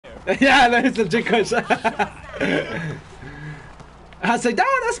Yeah, there's a Jinkush. I said, no,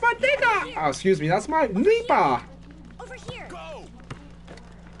 that's my nigga. Oh, excuse me, that's my nipa. Over here. Go.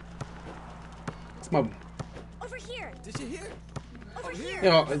 That's my. Over here. Did you hear? Over here.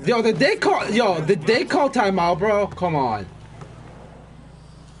 Yo, did they call? Yo, did they call timeout, bro? Come on.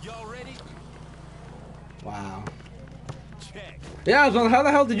 Y'all ready? Wow. Check. Yeah, I was like, how the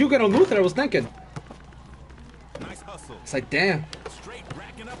hell did you get on Luther? I was thinking. Nice hustle. It's like, damn. Straight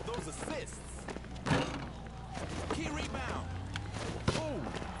racking up those assists. Key rebound. Oh,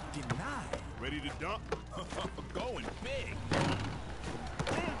 denied. Ready to dunk? Going big.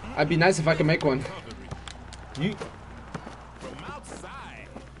 I'd be nice if I could make one. You. From outside.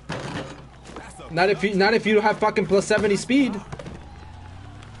 That's a Not if you have fucking plus 70 speed.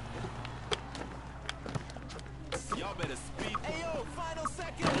 Y'all better speed. Ayo, final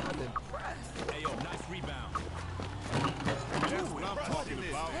second. I'm impressed. Ayo, nice rebound. That's what I'm talking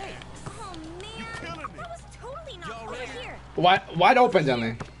about. Oh man. That was totally not Y'all over ready? here. Wide open,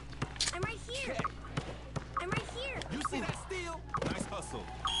 Denley. I'm right here. I'm right here. You see that steal? Nice hustle.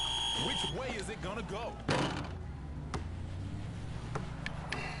 Which way is it gonna go?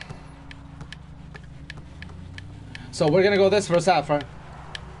 So we're gonna go this first half, right?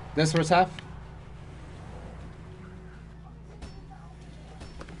 This first half.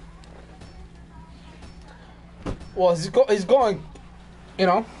 Well, he's going, you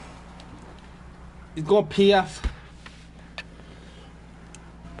know, he's going PF.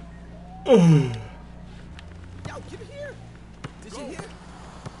 Yo, give it here. Did you hear?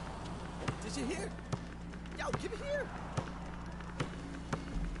 Did you hear? Yo, give it here.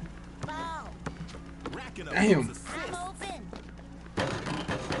 Wow. Racking up Damn. those assists. I'm open.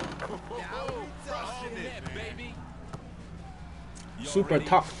 Oh, frosting net, baby. Y'all Super ready?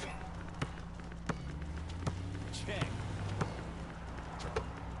 tough. Check.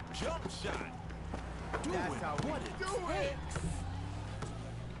 Jump shot. Do That's it. how we What do it takes.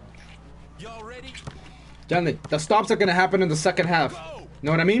 Y'all ready? Denley, the stops are gonna happen in the second half. Go.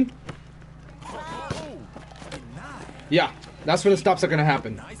 Know what I mean? Oh, denied. Yeah, that's where the stops are gonna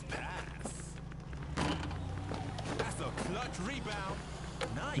happen. Nice pass. That's a clutch rebound.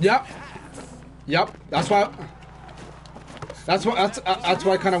 Nice Yep. pass. Yep. That's why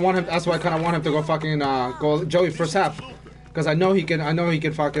I kind of want him. That's why I kind of want him to go fucking go Joey first half, because I know he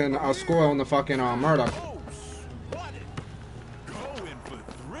can fucking score on the fucking Murdoch. Oh, what it? Going for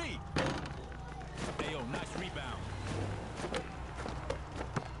three. Ayo, nice rebound.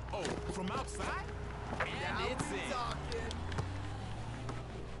 Oh, from outside? And it's in.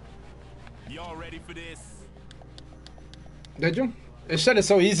 Y'all ready for this? Did you? It shit is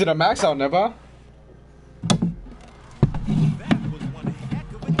so easy to max out, never. That was one heck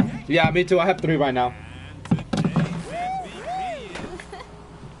of a day. Yeah, me too. I have 3 right now. And today's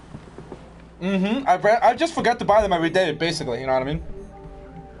MVP is... I just forget to buy them every day, basically. You know what I mean?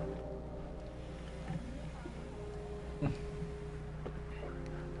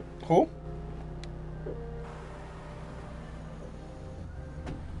 Who?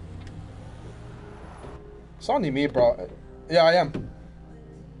 It's only me, bro. Yeah, I am.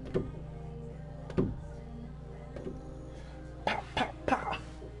 Pow, pow, pow.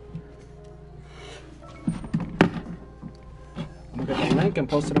 I'm gonna get the link and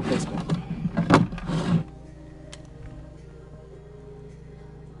post it on Facebook.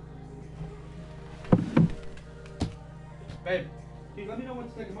 Babe, can you let me know when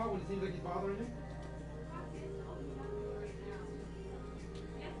to take him out when it seems like he's bothering you?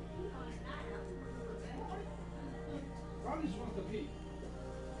 Probably just wants to pee.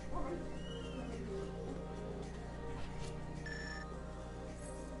 Alright.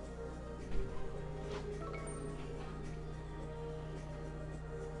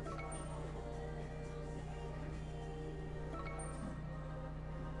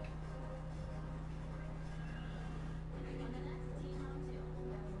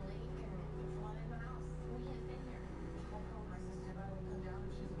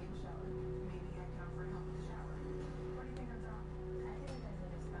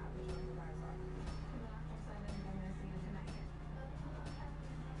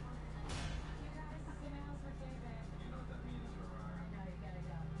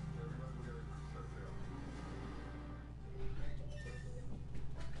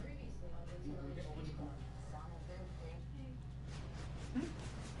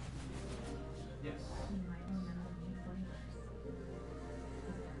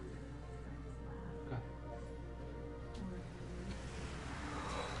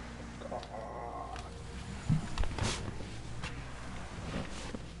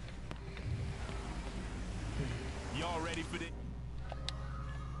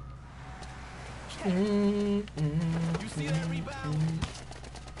 You see that rebound?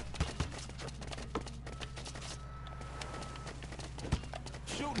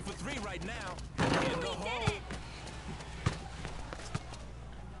 Shooting for three right now. In the hole.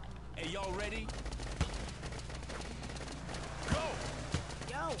 Hey, y'all ready? Go!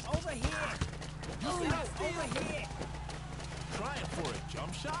 Yo, over here. See that steal? Over here. Trying for a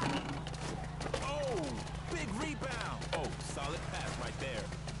jump shot. Oh, big rebound. Oh, solid pass right there.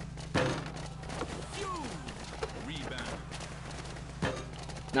 Huge rebound.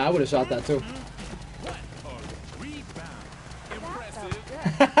 Nah, I would have shot that too. What a rebound. Impressive.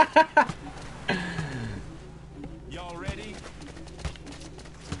 Y'all ready?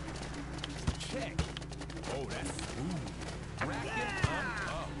 Check. Oh, that's smooth. Racking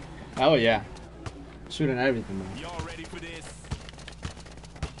up. Oh yeah, shooting everything, man. Y'all ready for this?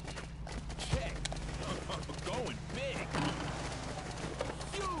 Check. Going big.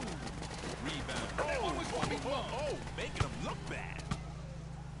 Huge rebound. Oh, making them look bad.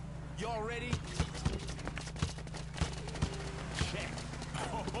 Y'all ready? Check.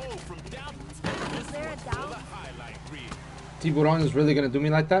 Oh, from down. Is there a For down? the highlight reel. Tiburon is really gonna do me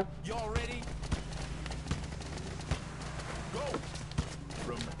like that? Y'all ready? Go.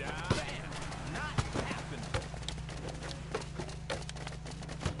 From down. Bam. Not happening.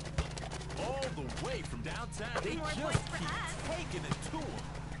 All the way from downtown. They More just points for keep us. taking it to him.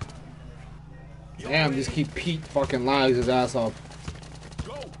 Damn, just keep Pete fucking lags his ass off.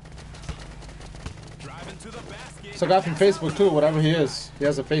 Go. Driving to the basket. It's a guy from Facebook too, whatever he is. He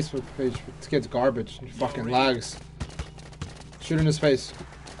has a Facebook page. This kid's garbage. He fucking lags. Shoot in his face.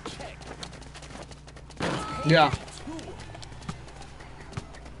 Check. Yeah. To him.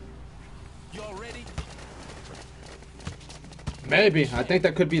 Y'all ready? Maybe. I think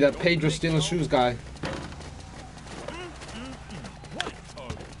that could be that Pedro stealing shoes guy. What a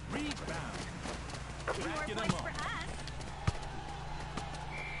rebound. More Racking points them for up. us.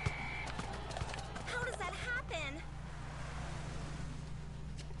 How does that happen?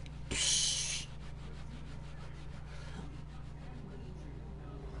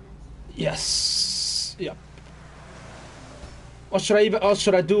 Yes. Yep. Or should I even? Oh,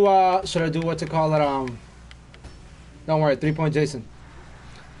 should I do? Should I do what to call it? Don't worry. 3-point Jason.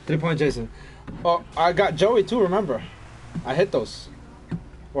 3-point Jason. Oh, I got Joey too. Remember, I hit those.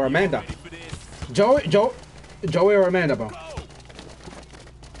 Or Amanda. Ready for this? Joey or Amanda, bro. Go.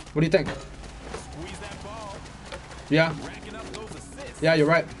 What do you think? Squeeze that ball. Yeah. Racking up those assists. Yeah, you're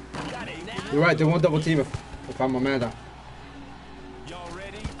right. Got it now. You're right. They won't double team if I'm Amanda. Y'all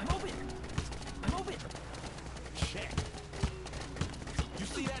ready? I'm open. I'm open. Check. You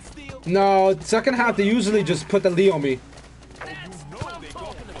see that steal? No, second half they usually just put the lead on me. You know they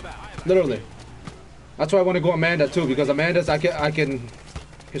talking about. Literally. That's why I want to go Amanda too, because Amanda's I can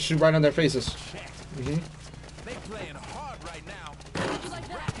shoot right on their faces. Check. Hmm. They playing hard right now. You like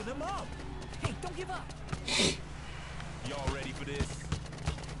that? Racking them up. Hey, don't give up. Y'all ready for this?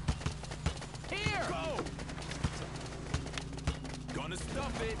 Here. Go. Gonna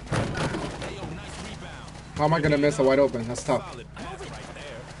stuff it. Hey, yo, nice rebound. How am I gonna miss a wide open? That's tough. Solid pass right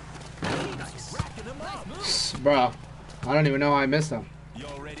there. Nice. Racking them up. Bro, I don't even know how I missed them.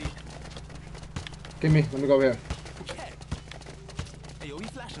 Y'all ready? Give me, let me go over here. Check. Hey, yo, he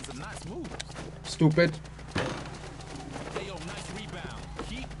flashing some nice moves. Stupid. Hey, yo, nice rebound.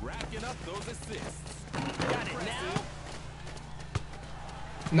 Keep racking up those assists. Got it now.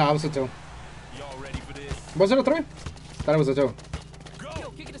 No, it was a 2. Y'all ready for this? Was it a 3? Thought it was a 2. Yo,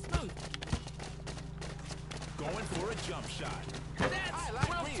 Go. kick it smooth. Going for a jump shot. That's I what like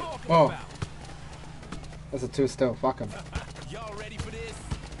I'm real. talking Oh. about. That's a 2 still. Fuck him. Y'all ready for this?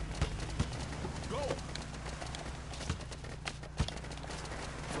 Go.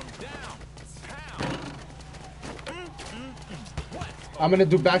 From downtown. What? I'm gonna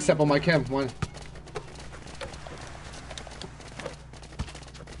do back step on my cam. One.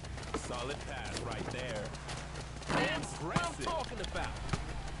 Solid pass right there. That's what I'm Impressive. talking about.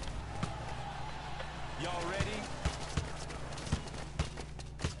 Y'all ready?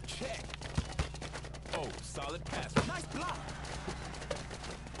 Check. Oh, solid pass. Nice block.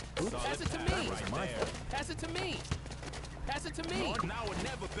 Solid Pass it to pass me. right there. Pass it to me. Pass it to me. Now or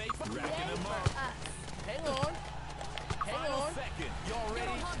never, babe. Racking Yay them for up. us. Hang on. Hang Final on. second. Y'all Get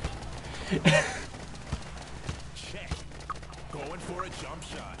ready? on me. Check. Going for a jump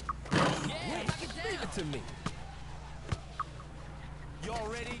shot. Yeah, knock it down. Leave it to me. Y'all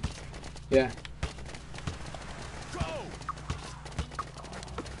ready? Yeah. Go!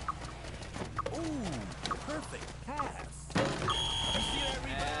 Ooh, perfect pass. You see that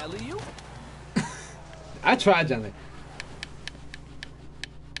rebound? Alley-oop. I tried, Jenny.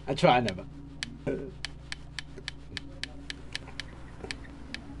 I tried never.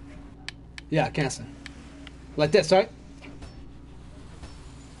 Yeah, cancel. Like this, right?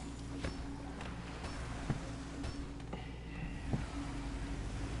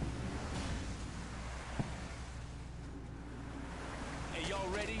 Hey, y'all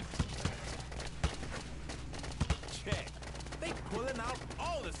ready? Check. They pulling out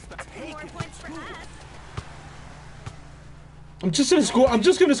all the stuff. More points for us. I'm just gonna score. I'm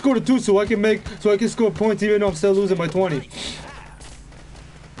just gonna score the 2 so I can score points even though I'm still losing by 20.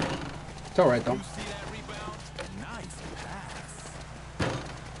 It's all right though. You see that rebound? Nice pass.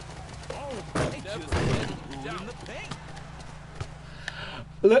 Oh, they just ruined the paint.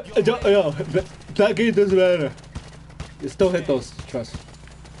 Yo, that game doesn't matter. You still hit those. Trust.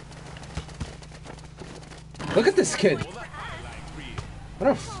 Look at this kid. Well, the highlight reel. What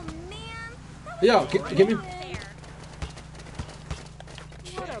a Oh man. That was Yo, way give me. out there.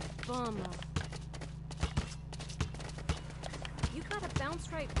 What a bummer. You gotta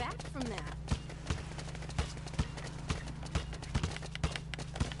bounce right back from that.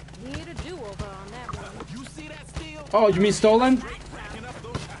 Need a do-over on that one. You see that steal? Oh, you mean stolen? Racking up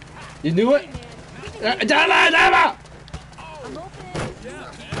those. You knew it? Man, Dama! I'm open.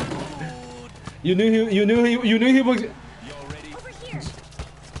 You knew he was. Y'all ready? Over here.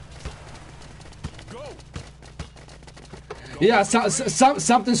 Go. Yeah,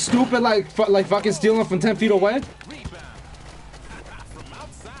 something stupid like fucking stealing from 10 feet away. Rebound. From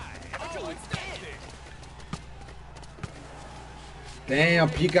outside. Oh, it's there. Damn,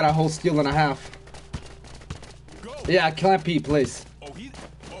 Pete got a whole steal and a half. Go. Yeah, clamp Pete, please. Oh, they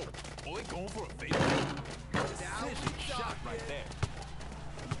going for a fake. Precision shot right there.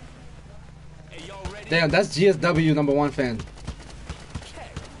 Hey, y'all ready? Damn, that's GSW #1 fan.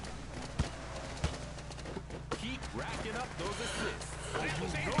 Check. Keep racking up those assists. You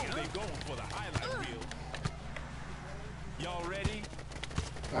know they going for the highlight reel. Y'all ready?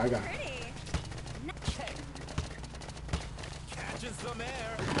 I got it. Pretty. Check. Catching some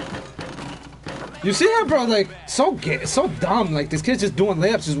air. You see that, bro? Like, so dumb. Like, this kid's just doing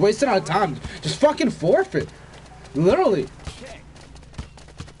layups, just wasting our time. Just fucking forfeit. Literally. Check.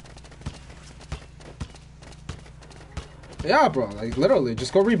 Yeah, bro. Like, literally.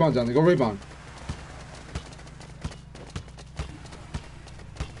 Just go rebound, Johnny. Go rebound.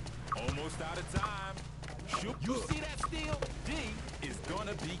 Almost out of time. Shoot. You see that steal? D is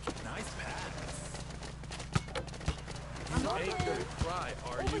gonna be nice pass. I'm open. Try,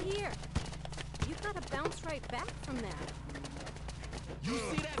 are Over you? here. You gotta bounce right back from that. You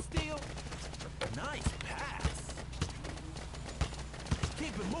see that steal? Nice pass.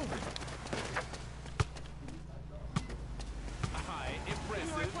 Keep it moving. Alright, More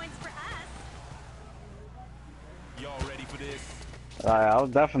impressive. points for us. Y'all ready for this? I was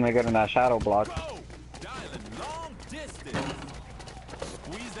definitely getting that shadow block. Go! Dialing long distance.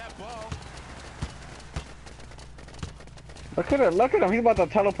 Squeeze that ball. Look at him. He's about to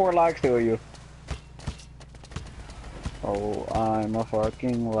teleport like to you. Oh, I'm a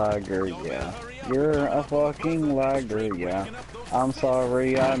fucking lagger, yeah. You're a fucking lagger, yeah. I'm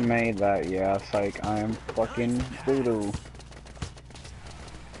sorry I made that, yeah. Psych, I'm fucking doo-doo.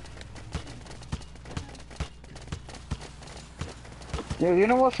 Yeah, you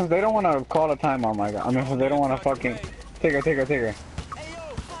know what? Since they don't want to call a timeout, my god. I mean, since they don't want to fucking... Take her. Ayo,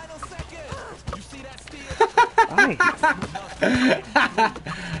 final second. You see that steal?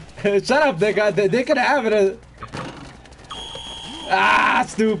 Nice. Shut up, they could have it. Ah,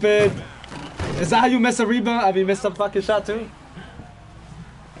 stupid. Is that how you miss a rebound? I mean, miss a fucking shot too?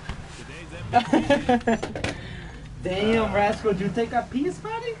 Damn, Rascal, did you take a piece,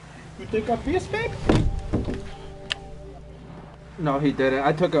 buddy? You take a piece, baby? No, he didn't.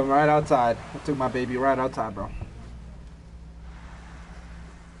 I took him right outside. I took my baby right outside, bro.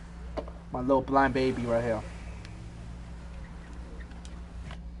 My little blind baby right here.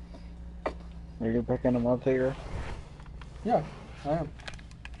 Are you picking him up, Tigger? Yeah, I am.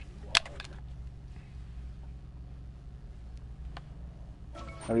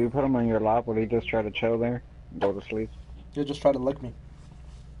 Have you put him on your lap? Will he just try to chill there? And go to sleep? He'll just try to lick me.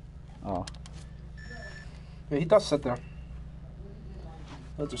 Oh. Yeah, he does sit there.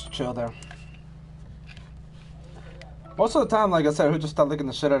 He'll just chill there. Most of the time, like I said, he'll just start licking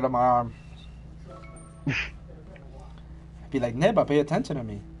the shit out of my arm. Be like, Neba, pay attention to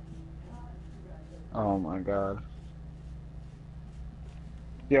me. Oh my god.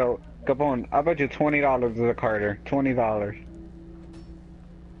 Yo, Capone, I bet you $20 is a Carter. $20.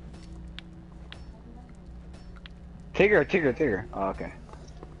 Tigger. Oh, okay.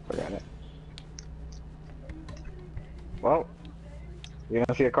 Forgot it. Well, You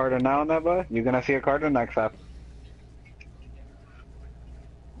gonna see a Carter now, Neba? You gonna see a Carter next up?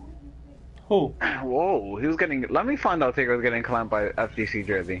 Who? Whoa, he was getting. Let me find out. Tigger was getting clamped by FGC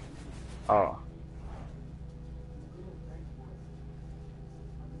Jersey. Oh.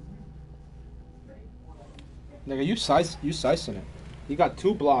 Nigga, you sizing it. He got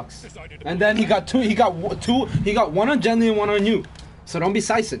 2 blocks, and then he got 2. He got two. He got 1 on Jenny and 1 on you. So don't be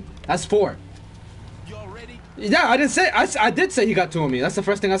sizing. That's 4. Y'all ready? Yeah, I didn't say. I did say he got 2 on me. That's the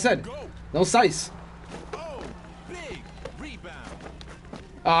first thing I said. Go. No size. Oh, big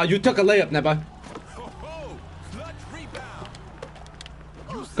rebound. You took a layup, Neba. Oh, clutch rebound.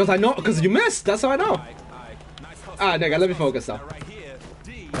 Cause I know. Cause you missed. That's how I know. Nice hustle. Ah, nigga, let me focus though. Now right here,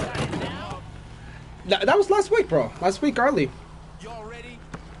 D. That was last week, bro. Last week early. Y'all ready?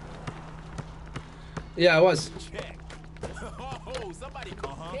 Yeah, it was. Check. Oh, somebody.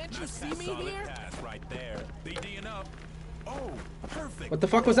 Can't you see me Solid here? pass right there. They D'ing up. Oh, perfect. What the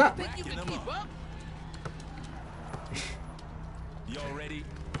fuck was that? Think you can keep up? Y'all ready?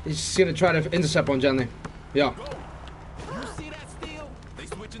 He's just gonna try to intercept on Jenny. Yeah. Go. You see that steal? They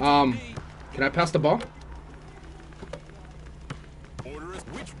switching to Um, D. Can I pass the ball? Order is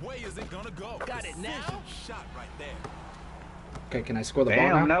which way is it gonna go? Got it now? Precision Shot right there. Okay, can I score the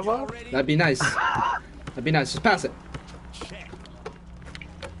Damn, ball now? Y'all Neba. ready? That'd be nice. That'd be nice. Just pass it. Check.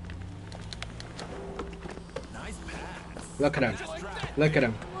 Nice pass. Look at him. Look at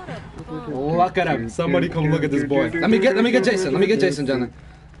him. Look at him. Somebody come look at this boy. Let me get Jason. Let me get Jason, Jenny.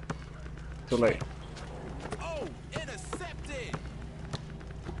 Too late. Oh, intercepted.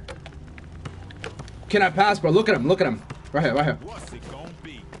 Can I pass, bro? Look at him. Look at him. Right here. Right here. What's it gonna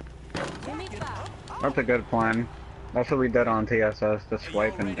be? Give me that. That's a good plan. That's what we did on TSS. Just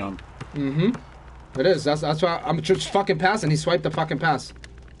swipe and jump. Mm-hmm. It is. That's why I'm just fucking passing. He swiped the fucking pass.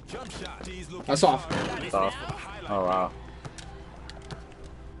 Jump shot. D's looking That's off. hard. It's off. Oh wow.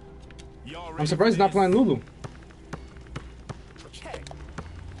 Y'all I'm ready surprised he's for not playing Lulu. Check.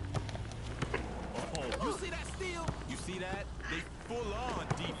 Oh, you see that steal? You see that? They full on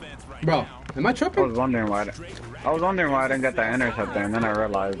defense right Bro, now. am I I was tripping? wondering why. I was wondering why I didn't get that intercept there, and then I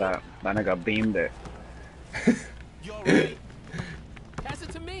realized that that nigga beamed it. Y'all ready? Pass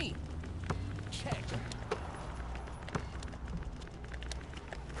it to me. Check.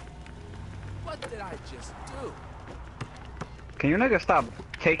 What did I just do? Can you niggas stop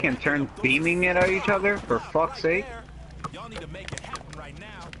taking turns beaming it at each other? For fuck's sake. There. Y'all need to make it happen right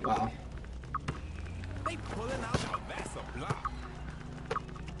now. Wow. They pulling out. Now that's a block.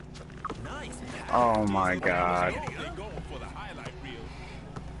 Nice pass. Oh my god. They going for the highlight reel.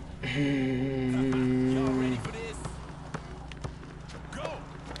 Y'all ready for this? Go.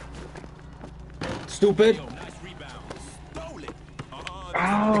 Stupid. Yo, nice rebound. Stole it.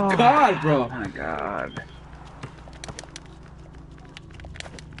 Oh God, bro. my god.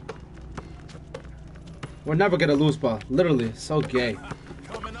 We're never gonna lose, ball. Literally, so gay.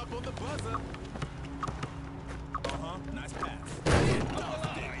 Coming up on the buzzer. Nice pass.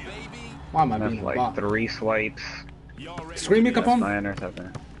 Baby. Why am I That's being a like bot? 3 swipes. Y'all ready? Scream me, for this? Capone. My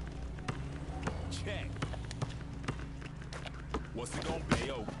interceptor. Check. What's it gonna be?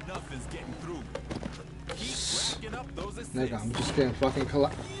 Yo, nothing's getting through. Keep racking up those assists. Nigga, I'm just getting fucking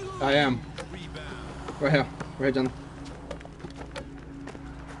I am. Rebound. Right here. Right here, Jenna.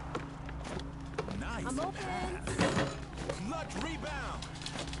 Nice I'm open. pass. Clutch rebound.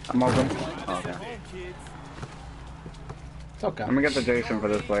 I'm open. Okay. Home kids. It's okay. Let me get the Jason for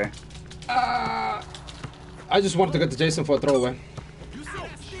this play. I just wanted to get to Jason for a throwaway. You see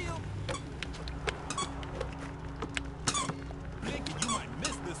that steal? Lincoln, you might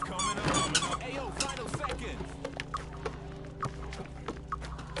miss this coming up. Ayo, final seconds.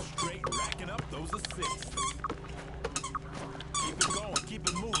 Straight racking up those assists. Keep it going, keep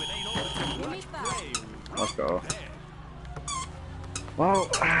it moving. Ain't over till Give me clutch that. play. Let's go. There. Well,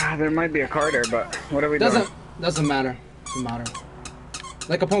 there might be a Carter, but what are we doing? Doesn't matter. Doesn't matter.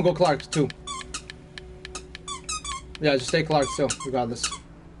 Like a Pongo Clark too. Yeah, just stay Clark still, regardless.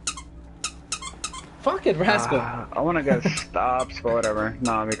 Fuck it, Rascal. I want to get stops, but whatever.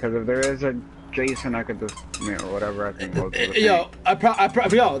 Nah, because if there is a Jason, I could just, or whatever, I can go to the Yo,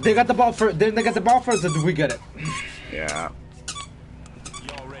 yo, they got the ball first. They got the ball first, or did we get it? Yeah.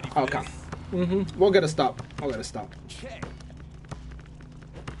 Y'all ready for Okay. this? We'll get a stop. We'll get a stop. Check.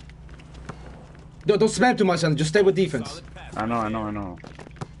 Yo, don't spam too much, and just stay with defense. Solid pass. I know.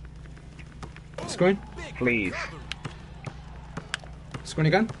 Screen. Please. Screen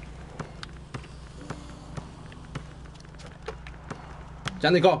again.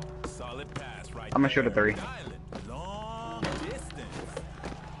 Johnny, go. Solid pass right I'm gonna shoot a 3. Island. Long distance.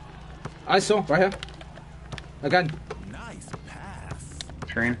 ISO, right here. Again. Nice pass.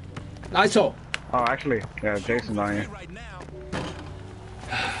 screen. ISO. Oh, actually, yeah, Jason's on you. Right now.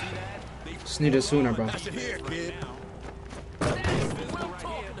 Just need it sooner, bro. Here, kid. That's what I'm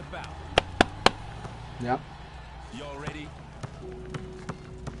talking about. Yep. Y'all ready?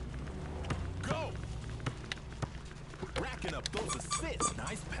 Go. Racking up those assists.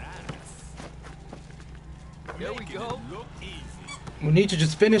 Nice pass. There we Making go. it look easy. We need to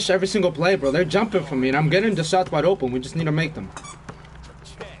just finish every single play, bro. They're jumping for me, and I'm getting the shots wide open. We just need to make them.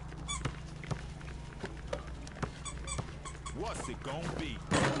 Check. What's it gonna be?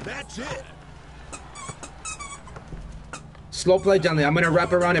 That's it. Slow play, Johnny. I'm gonna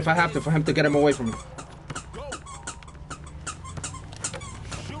wrap around if I have to for him to get him away from me. Go.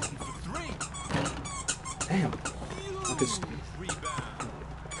 Shooting for three. Damn. I could s- Rebound.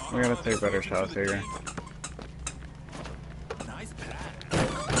 We gotta take better shots here. Nice pass.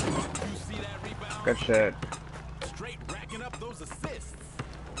 You see that rebound? Good shit. Straight racking up those assists.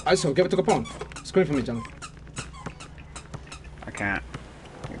 ISO, give it to Capone. Screen for me, Johnny. I can't.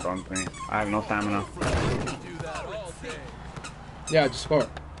 He bumped me. I have no stamina. Do that all day. Yeah, just score.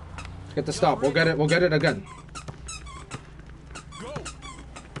 Get the stop. We'll get it. We'll get it again. Go.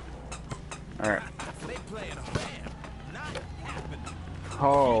 Alright. They playing a bam. Not happening.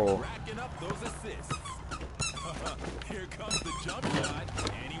 Oh. Racking up those assists. Here comes the jump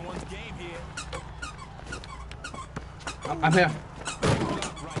shot. Anyone's game here. I'm here.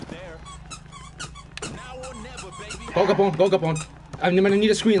 Block right there. Now or never, baby. Go Capone. Go Capone. I'm gonna need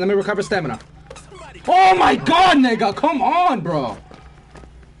a screen. Let me recover stamina. Somebody Oh my god, nigga. Come on, bro.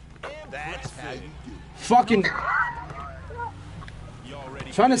 That's how you do. Fucking Y'all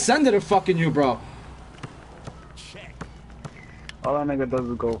ready? trying to send it to fucking you, bro. Check. All that nigga does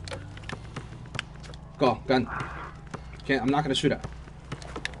is go. Go, gun. Can't. I'm not gonna shoot it.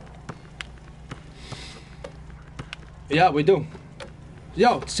 Yeah, we do.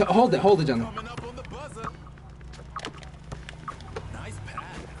 Yo, hold it, Johnny. Coming up on the buzzer. Nice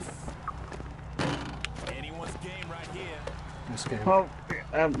pass. Anyone's game right here. This game. Well,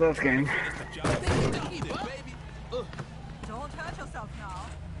 this game. Baby. Don't hurt yourself now.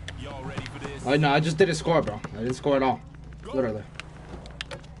 Y'all ready for this? Oh no, I just didn't score, bro. I didn't score at all. Literally.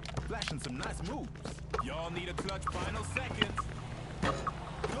 Flashing some nice moves. Y'all need a clutch final seconds. Go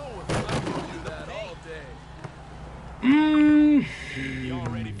with Do that all day. Y'all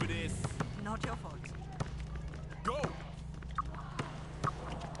ready for this? Not your fault. Go.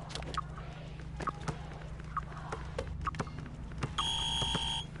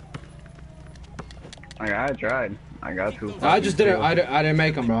 I tried. I got two. I just didn't. I didn't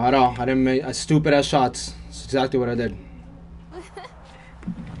make them, bro. At all. I didn't make stupid ass shots. That's exactly what I did.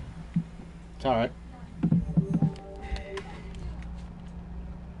 It's all right.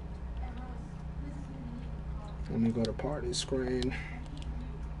 Let me go to party screen.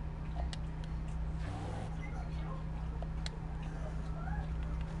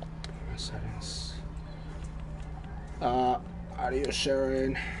 Settings. Audio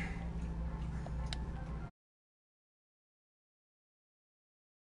sharing.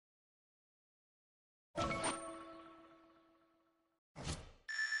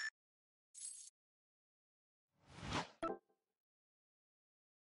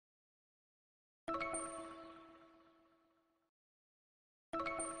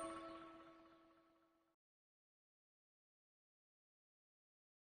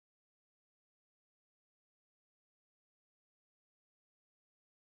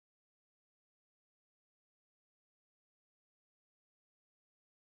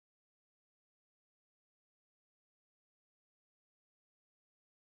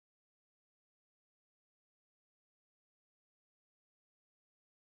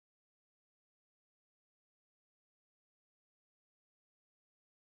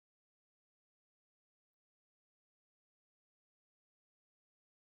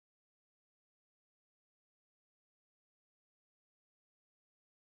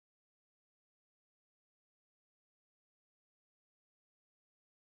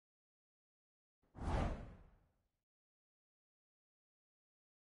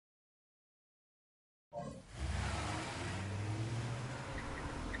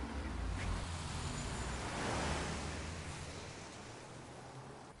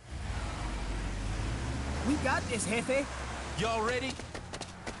 We got this, Jefe. Y'all ready?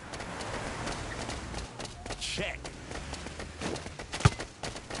 Check.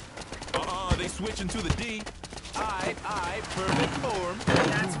 They switching to the D. I, perfect form.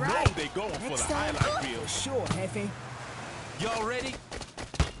 That's You know right. they going for Next the time, highlight reel. sure, Jefe. Y'all ready?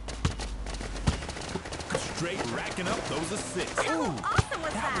 Straight racking up those assists. How awesome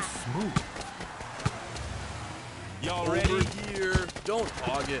was That was that? smooth. Y'all Over ready? here. Don't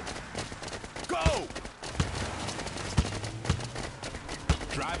hog it. Go!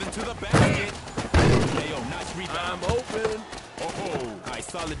 Driving to the basket. Ayo, nice rebound. I'm open. Oh, nice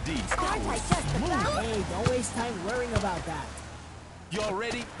solid D. Start like just the best. Hey, don't waste time worrying about that. Y'all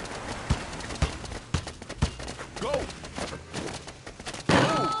ready? Go!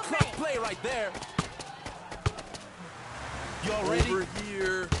 Oh, Clutch play right there. Y'all ready? over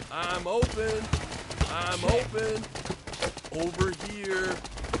here. I'm open. I'm open. Over here.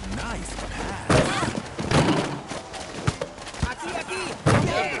 Nice pass. Aquí.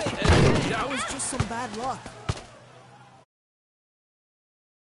 That was just some bad luck.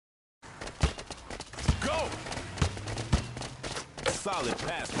 Go! Solid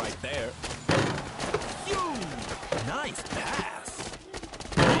pass right there. Huge! Nice pass.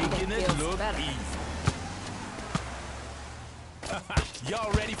 Making it look easy.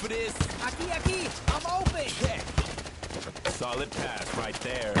 Y'all ready for this? Aquí. I'm open. Check. Solid pass right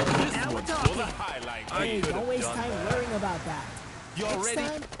there. This Now we're one's talking. for the highlight. Hey, reel. don't waste time worrying about that. Y'all Next ready?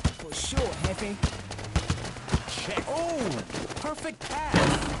 time, for sure, Hefe. Check. Oh, perfect pass.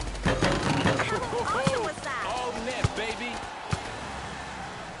 How awesome was that? All net, baby.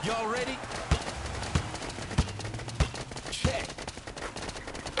 Y'all ready? Check.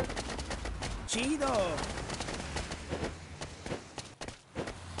 Chido.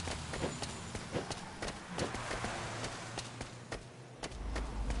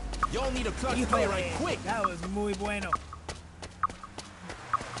 Y'all need a clutch play right Híjole, quick. that was muy bueno.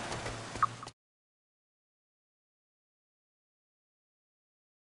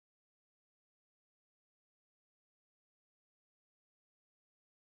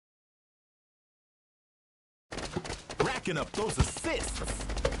 Racking up those assists.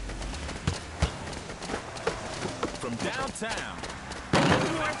 From downtown.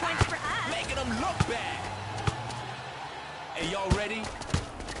 More points for us. Making them look bad. Hey, y'all ready?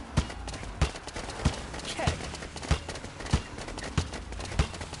 Check.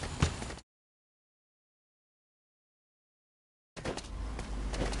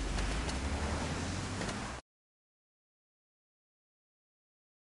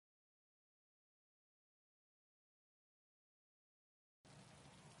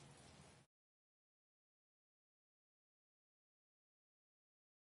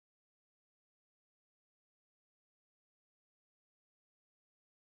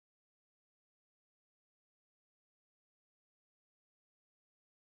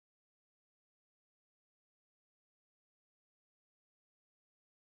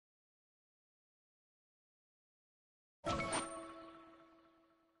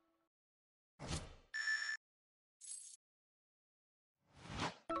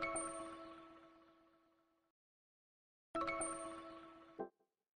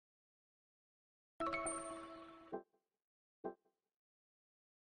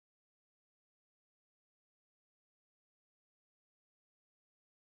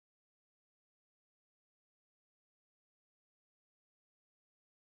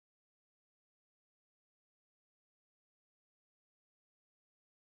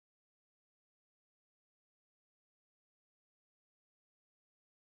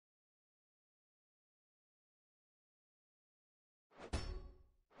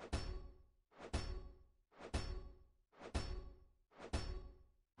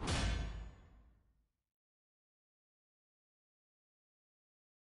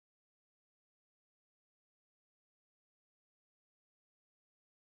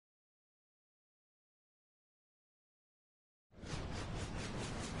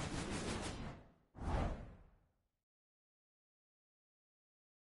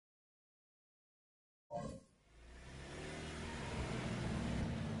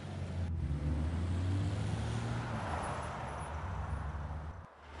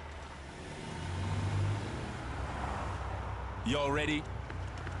 Y'all ready?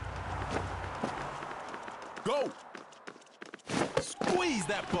 Go! Squeeze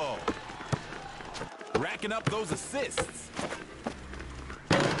that ball. Racking up those assists.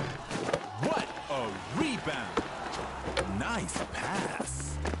 What a rebound. Nice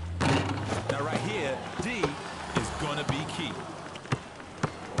pass. Now right here, D is gonna be key.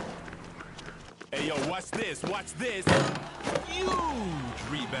 Hey, yo, watch this, watch this. Huge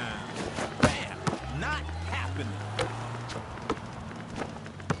rebound. Bam, not happening.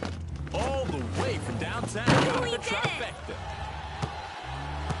 All the way from downtown. We The did it. trifecta.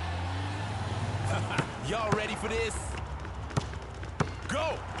 Y'all ready for this?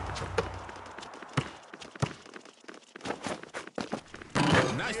 Go!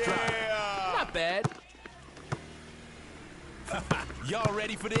 Nice try. Not bad. Y'all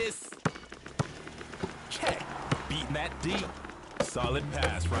ready for this? Check. beating that deep. Solid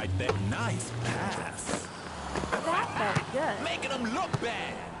pass right there. Nice pass. That felt good. Making them look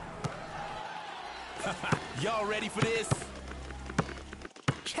bad. Y'all ready for this?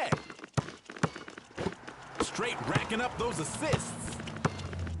 Check. Straight racking up those assists.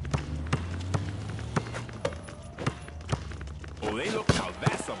 Oh, they look now.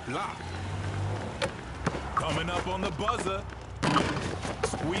 That's a block. Coming up on the buzzer.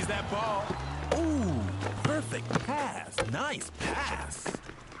 Squeeze that ball. Ooh, perfect pass. Nice pass.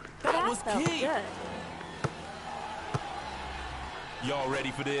 That was felt key. good. Y'all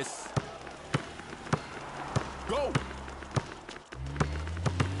ready for this? Go.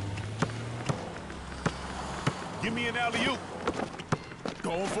 Give me an alley-oop.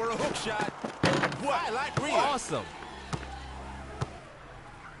 Going for a hook shot. What? I like real. Awesome.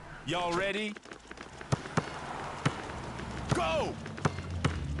 Y'all ready? Go!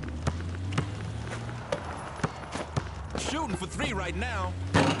 Shooting for three right now.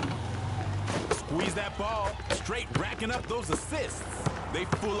 Squeeze that ball. Straight racking up those assists. They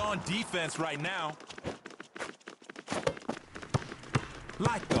full on defense right now.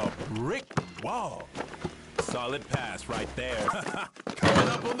 Like a brick wall. Solid pass right there. Coming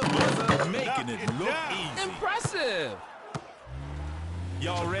up on the buzzer, making it look easy. Impressive.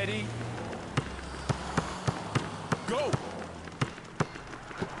 Y'all ready? Go!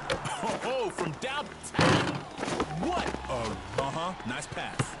 Oh, from downtown. What? Nice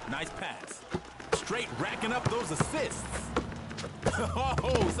pass. Nice pass. Straight racking up those assists.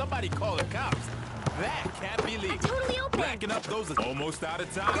 Oh, somebody call the cops. That can't be legal. Totally open. Racking up those. Almost out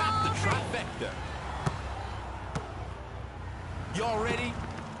of time. Got the trifecta. Y'all ready?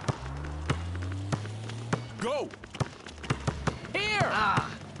 Go! Here.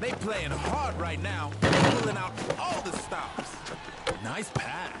 They playing hard right now, pulling out all the stops. Nice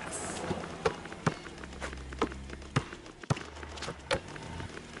pass.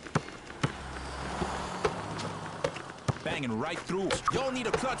 Banging right through. Y'all need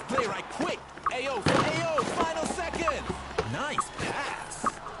a clutch play right quick. Ayo, final seconds. Nice pass.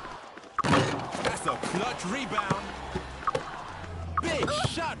 That's a clutch rebound. Big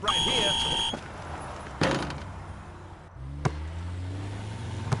shot right here.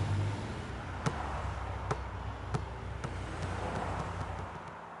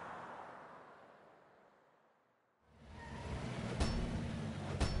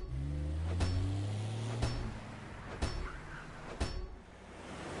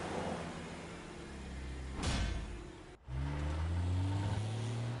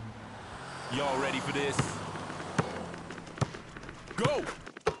 Y'all ready for this? Go!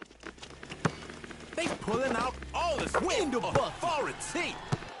 They pulling out all this wind of authority.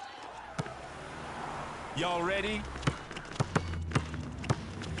 Y'all ready?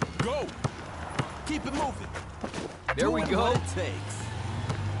 Go! Keep it moving. There we Doing go. what it takes.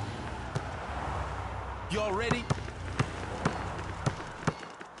 Y'all ready?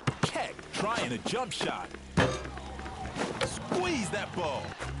 Check. Trying a jump shot. Squeeze that ball.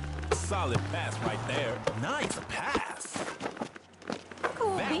 Solid pass right there. Nice pass.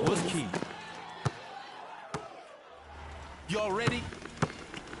 Cool That beans. was key. Y'all ready?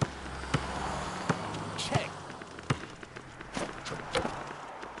 Check.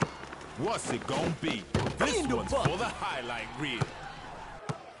 What's it gonna be? This one's for the highlight reel.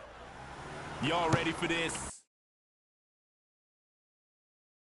 Y'all ready for this?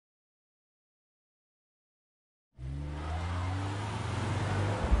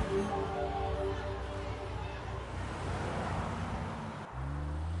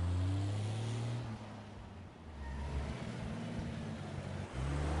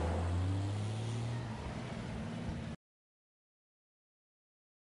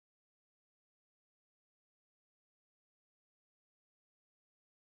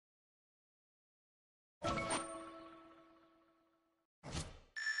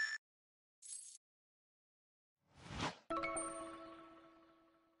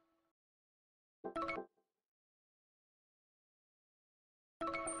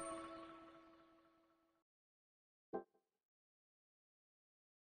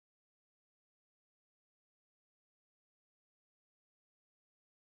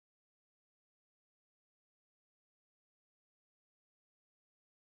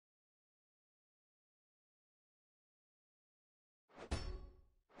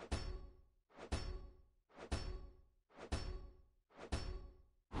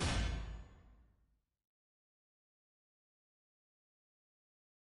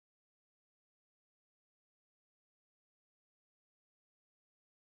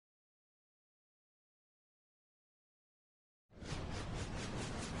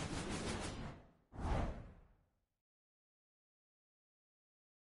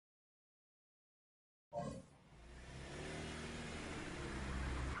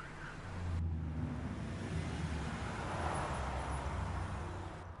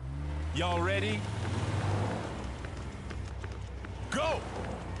 Y'all ready? Go!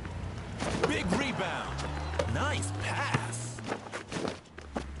 Big rebound. Nice pass.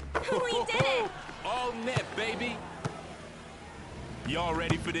 We did it! All net, baby. Y'all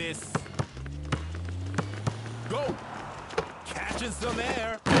ready for this? Go! Catching some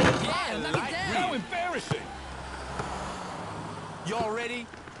air. Yeah, knock it Like down. How embarrassing. Y'all ready?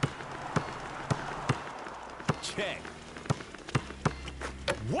 Check.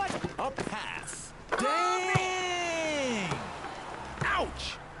 What a pass. Dang!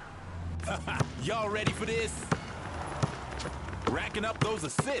 Ouch! Y'all ready for this? Racking up those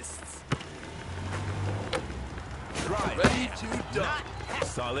assists. Try Ready that. to dunk. Not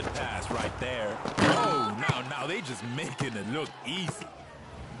solid pass right there. Oh, now they just making it look easy.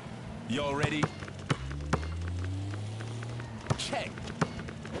 Y'all ready? Check.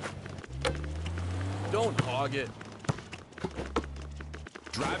 Don't hog it.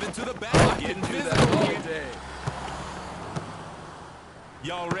 Driving to the back. I can Getting do that physical. all day.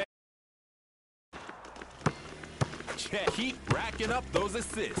 Y'all ready? Check. Keep racking up those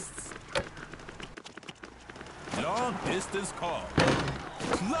assists. Long distance call.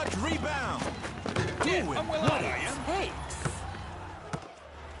 Clutch rebound. Doing what it takes.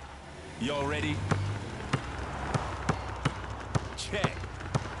 Y'all ready? Check.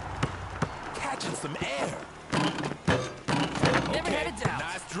 Catching some air. Never had a doubt.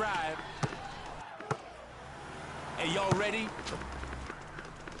 Nice drive. Hey, y'all ready?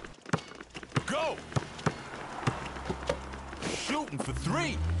 Go! Shooting for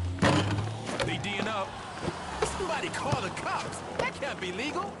three. They D'ing up. Somebody call the cops. That can't be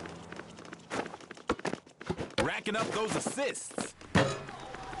legal. Racking up those assists.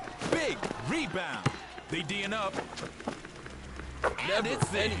 Big rebound. They D'ing up. And Never it's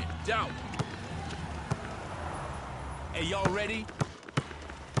in. any doubt. Hey, y'all ready?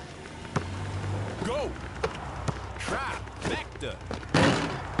 Go! Trifecta.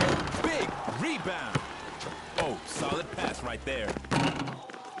 Big rebound. Oh, solid pass right there.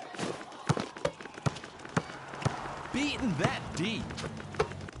 Beating that deep.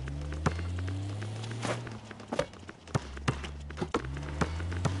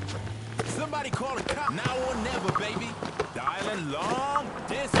 Somebody call a cop. Now or never, baby. Dialing long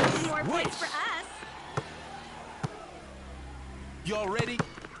distance. More points for Wish. us. Y'all ready?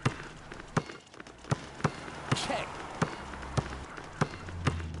 Check.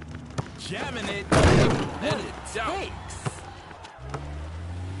 Jamming it. Let it down. Takes.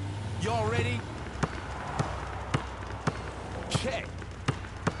 Y'all ready? Check.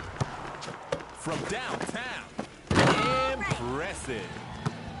 From downtown. Impressive.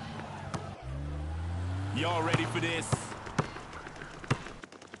 Y'all ready for this?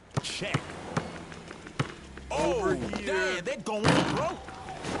 Check. Over Oh, here. damn, they're going broke.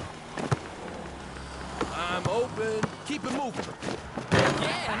 I'm open. Keep it moving.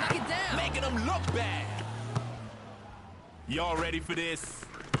 Yeah, knock it down. Making them look bad. Y'all ready for this?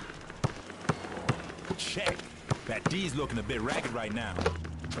 Check. That D's looking a bit ragged right now.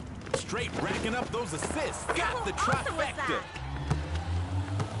 Straight racking up those assists. Got the How awesome was trifecta. that?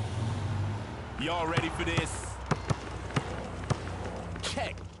 Y'all ready for this?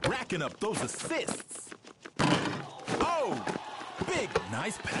 Check. Racking up those assists. Oh, big,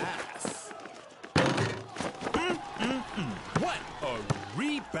 nice pass. What a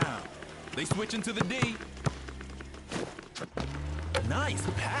rebound. They switching to the D. Nice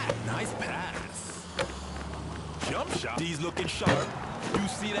pass, nice pass. Jump shot. D's looking sharp. You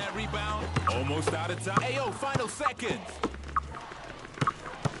see that rebound? Almost out of time. Ayo, final seconds.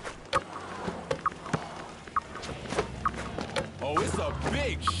 Oh, it's a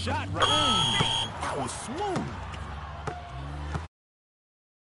big shot right. That was smooth.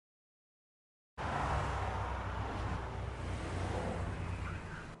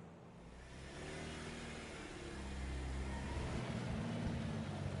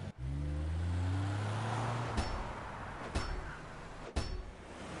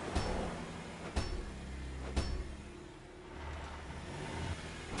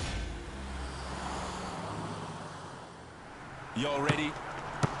 Y'all ready?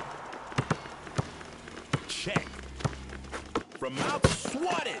 Check. From out,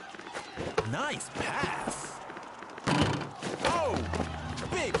 swatted. Nice pass. Oh,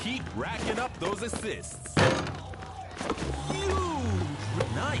 big heat racking up those assists.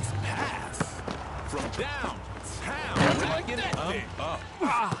 Huge. Nice pass. From downtown, racking it up.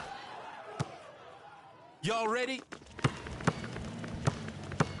 Y'all ready?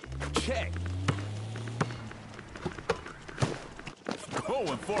 Check.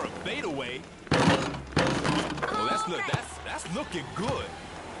 Going for a fadeaway. Oh, that's looking good.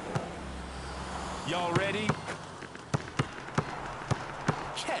 Y'all ready?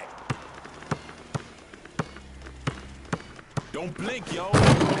 Check. Don't blink, yo.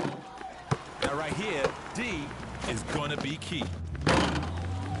 Now right here, D is gonna be key.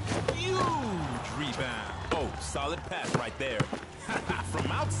 Huge rebound. Oh, solid pass right there. From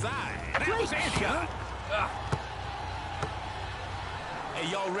outside. That was a shot.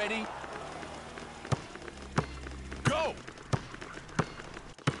 Hey, y'all ready? Go!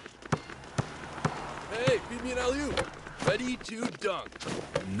 Hey, feed me an alley-oop. Ready to dunk.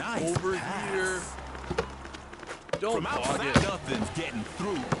 Nice Over pass. here. Don't From hog outside, it. nothing's getting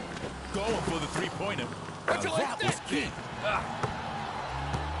through. Going for the three-pointer. How'd you Now like that was that, key. kid?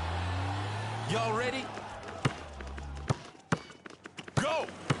 Y'all ready? Go!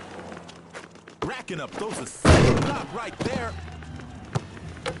 Racking up those assists. Block right there.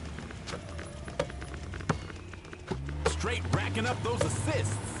 Straight racking up those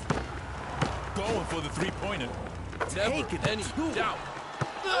assists. Going for the three-pointer. Never Take it any to doubt.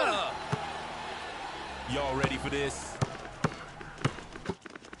 Y'all ready for this?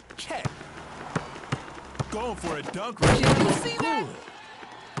 Check. Going for a dunk right there.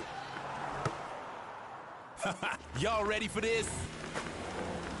 Y'all ready for this?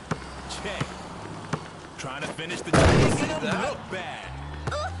 Check. Trying to finish the dunk. Making them that? look bad.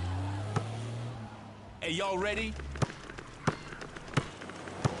 Hey, y'all ready?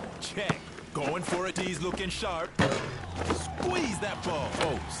 Check. Going for it. He's looking sharp. Squeeze that ball.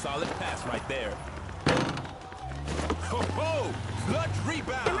 Oh, solid pass right there. Ho ho! Clutch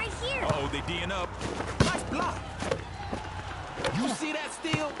rebound. I'm right here. Uh-oh, they D'ing up. Nice block. You see that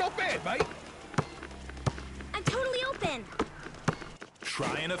steal? Not bad, mate. I'm totally open.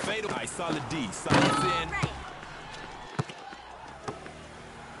 Trying a fatal. Nice, solid D. Silence in. Right.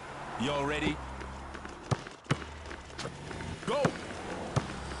 Y'all ready? Go!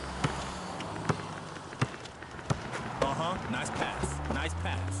 Uh-huh. Nice pass. Nice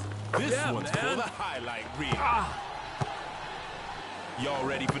pass. This Yeah, one's for man. the highlight reel. Y'all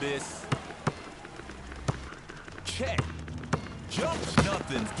ready for this? Check. Jumps,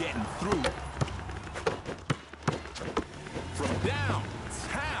 nothing's getting through. From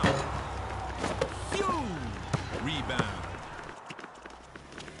downtown. Huge rebound.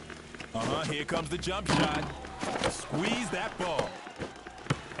 Uh-huh, here comes the jump shot. Squeeze that ball.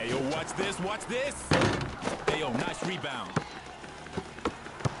 Hey, yo, watch this, watch this. Hey, yo, nice rebound.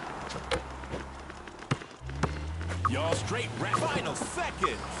 Y'all straight rap. Final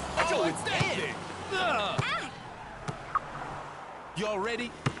seconds. Oh, it's in. Y'all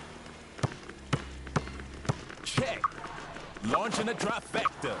ready? Check. Launching a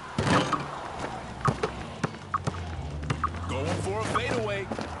trifecta. Going for a fadeaway.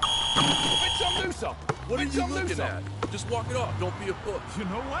 Make some do something. What are you looking at? Just walk it off. Don't be a puss. You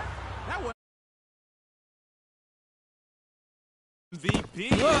know what? That one.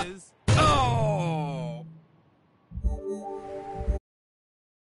 MVP is. Oh!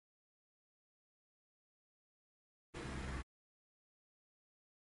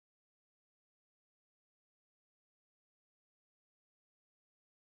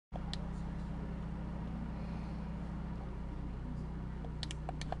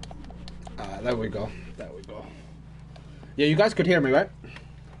 There we go. There we go. Yeah, you guys could hear me, right?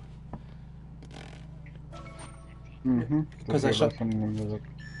 Mm-hmm. 'Cause I shut- music.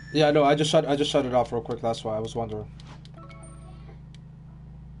 Yeah, no, I just shut it off real quick. That's why I was wondering.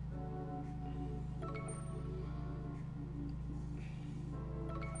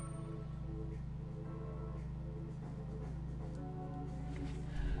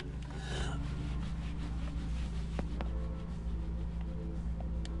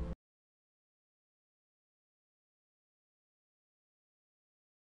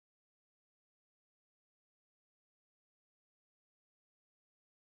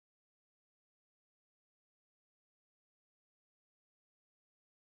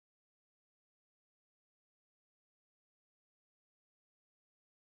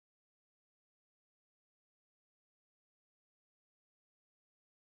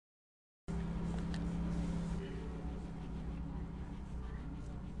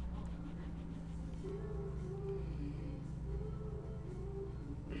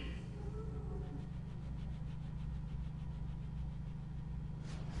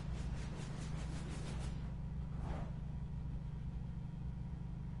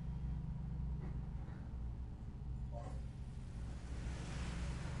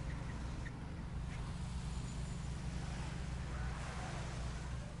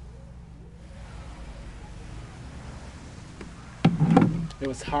 It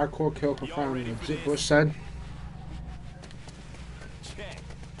was hardcore kill confirmed. ready for Legit this? Bush said. Check.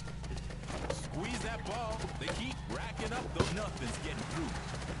 Squeeze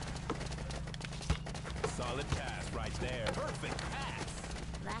Solid pass right there. Perfect pass.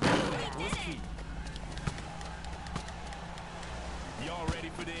 We did it. Y'all ready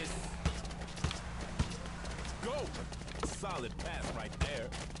for this? Go! Solid pass right there.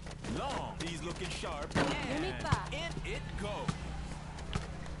 Long. He's looking sharp. And in it goes.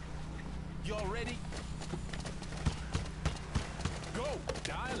 Y'all ready? Go!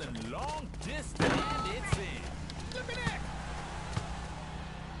 Dialing long distance. And it's in. Look at that!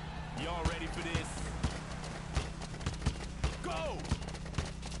 Y'all ready for this? Go!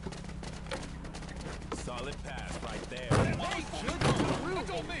 Solid pass right there. Hey,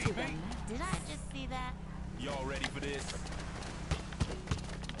 Did I just see that? y'all ready for this?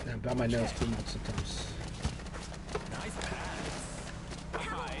 Damn, bite my nails too much sometimes. Nice pass.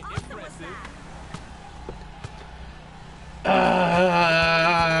 High, impressive.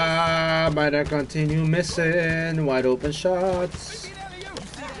 Might I continue missing wide open shots?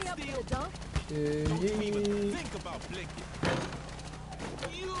 Think about blinking.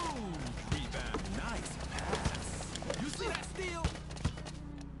 Huge rebound. Nice pass. You see that steal?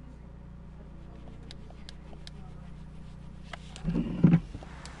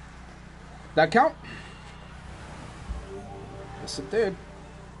 That count? Yes, it did.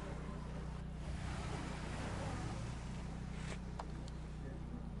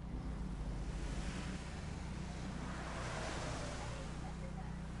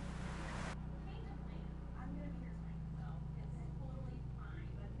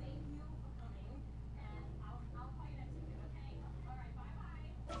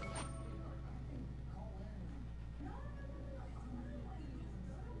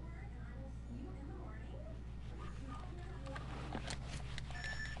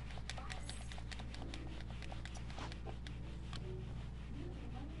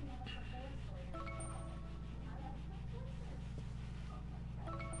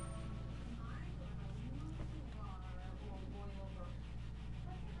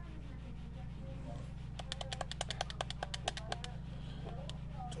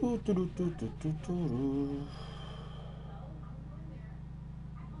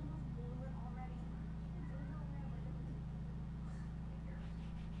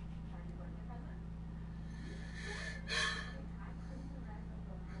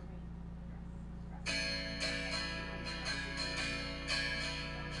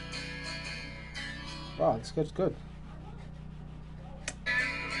 Wow, this good, good.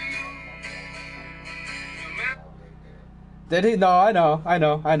 Did he? No, I know. I'm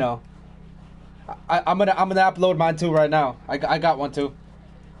gonna upload mine too right now. I got one too.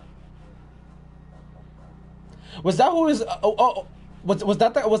 Was that who is? Was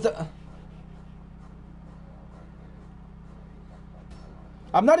that the?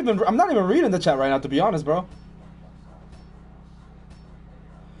 I'm not even reading the chat right now, to be honest, bro.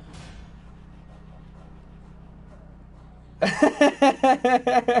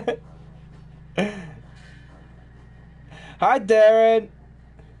 Hi, Darren.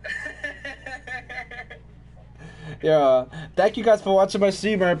 Yeah, thank you guys for watching my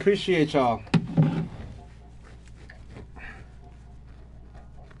stream. I appreciate y'all.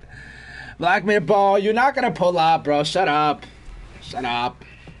 Black Mirror Ball, you're not gonna pull up, bro. Shut up. Shut up.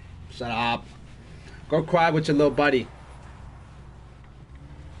 Shut up. Go cry with your little buddy.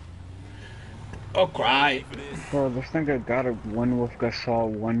 Go cry. Bro, this nigga got a win with Gasol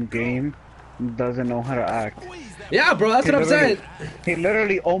one game. Doesn't know how to act. Yeah, bro, that's what I'm saying. He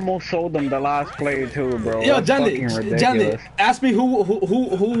literally almost sold them the last play too, bro. Yo, That's Jenny, fucking ridiculous. ask me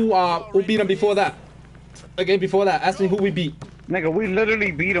who beat him before that. Again, before that, ask me who we beat. Nigga, we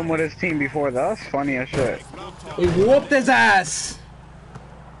literally beat him with his team before that. That's funny as shit. We whooped his ass.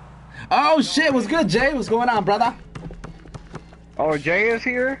 Oh shit, what's good, Jay? What's going on, brother? Oh, Jay is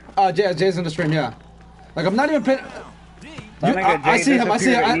here? Jay's in the stream, yeah. Like, I'm not even paying. That nigga I Jay see him. I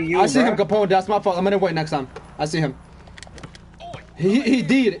see him. disappeared. I see him, Bro. Capone. That's my fault. I'm gonna wait next time. I see him. He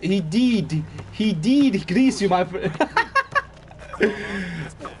did grease you, my friend.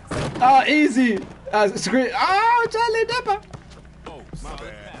 Oh, easy. Screen. Oh, Charlie Dipper.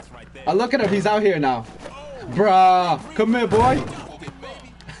 Oh, look at him. He's out here now. Bruh, come here, boy.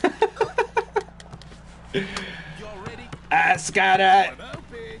 Scatter.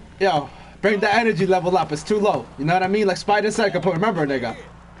 Yo, bring the energy level up. It's too low. You know what I mean? Like Spider said, Capone. Remember, nigga.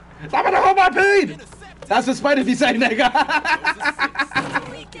 I'm gonna hold my pain. That's what Spider be saying, nigga.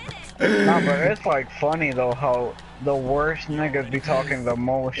 Nah, but it's like funny though how the worst niggas be talking the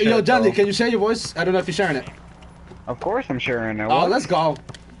most shit. Yo, Johnny, though. can you share your voice? I don't know if you're sharing it. Of course I'm sharing it. Oh, What? let's go.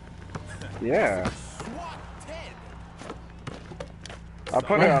 Yeah. I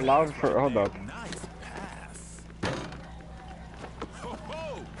put it out loud for. Hold up.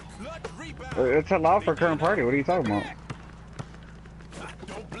 Rebound. It's allowed for current party. What are you talking about?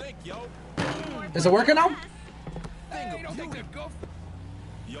 Don't blink, yo. Is it working now? Hey, don't take that goof.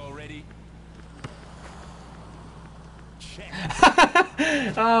 Y'all ready? Check.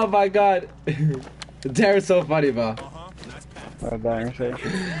 Oh my god. Darren's so funny, bro. Nice pass. Darn shit.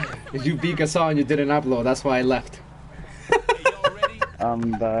 You beat Gasol and you didn't upload. That's why I left. Hey, y'all ready?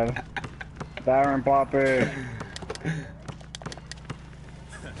 I'm dead. Darren Popper.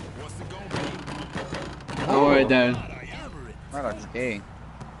 What's it gonna be? Don't worry, Darren. Hammer it. That's gay.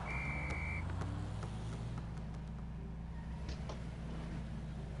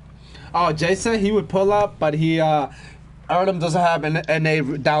 Oh, Jason, he would pull up, but Artem doesn't have an NA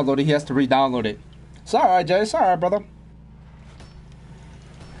downloaded. He has to re-download it. It's alright, Jay. It's alright, brother.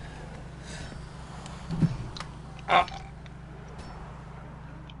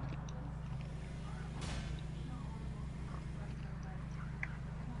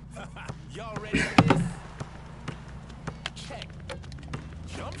 Y'all ready for this? Check.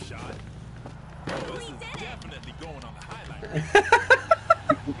 Jump shot. Oh, this is definitely going on the highlight.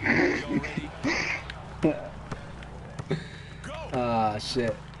 Y'all ready? Go. Ah,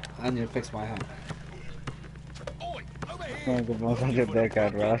 shit. I need to fix my hat. Oi, over here. I'm gonna such a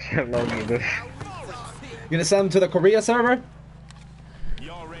dickhead, bro. I should love you this. You gonna send him to the Korea server?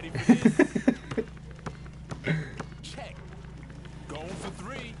 Y'all ready for this? Check. Going for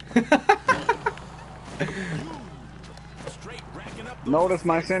three. Straight racking up those Notice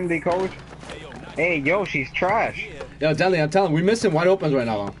my Cindy, coach. Hey, yo, nice. Hey, yo, she's trash. Yo, Deli, I'm telling you, we're missing wide opens right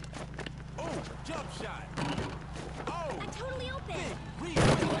now. Oh, jump shot. Oh, I'm totally open.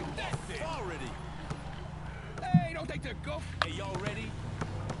 rebound like that's it. Already. Hey, don't take that goof. Hey, y'all ready?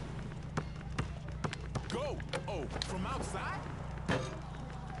 Go. Oh, from outside?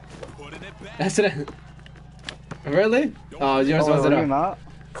 Putting it back. That's it. Really? Oh, yours Oh, wasn't are you up. not?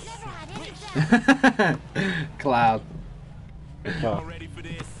 Never had any of that. Cloud. Y'all ready for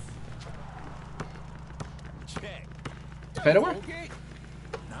this? Check. Fade away? Okay.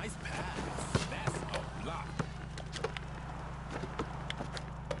 Nice pass. That's a block.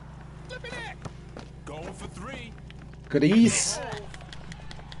 Flip it in. Going for three. Good ease.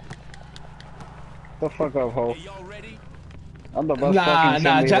 The fuck up, ho. Hey, y'all ready? I'm the best Nah, fucking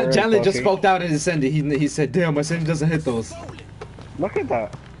nah. Cindy there is, Janley just pussy. spoke out in his Cindy. He said, damn, my Cindy doesn't hit those. Look at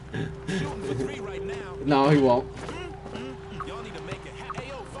that. Shooting for three right now. No, he won't. Y'all need to make it. Hey,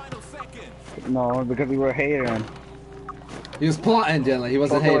 yo, final second. No, because we were hating. He was plotting, Janley. He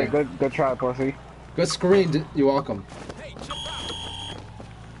wasn't Okay, hating. good try, pussy. Good screen. You're welcome. Hey, chip out.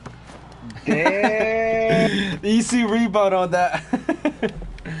 Damn. Easy rebound on that.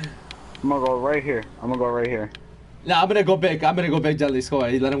 I'm gonna go right here. Nah, I'm gonna go big. Janley. Score.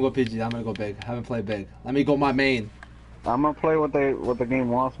 Let him go PG. I'm gonna go big. I haven't played big. Let me go my main. I'm gonna play what the game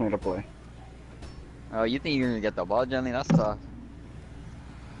wants me to play. Oh, you think you're gonna get the ball, Jenny? That's tough.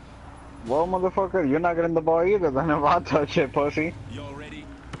 Well, motherfucker, you're not getting the ball either. Then if I touch it, pussy. Y'all ready?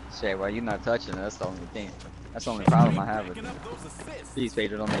 Shit, well, you're not touching it. That's the only thing. That's the only problem I have with Racking you. up those assists. Please,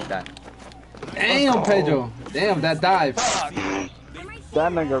 Pedro, don't make that. Damn, Pedro. Damn, that dive. I'm right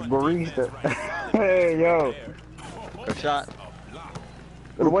That here. nigga greased it. Hey, yo, Good shot.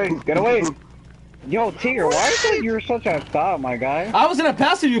 get away. Yo, Tigger, why is it you're such a thought, my guy? I was gonna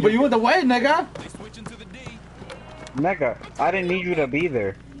pass to you, but you went away, nigga. They switching to the D. Nigga, I didn't need you to be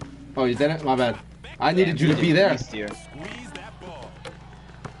there. Oh, you didn't? My bad. I needed you to be there. Squeeze that ball.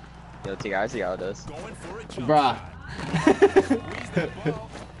 Yo, Tigger, I see how it is. Going for a jump. Bruh. Squeeze that ball.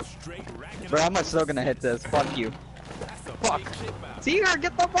 Straight racking Bro, up. I'm not still gonna hit this. Fuck you. That's a Fuck. big chip out. Tigger,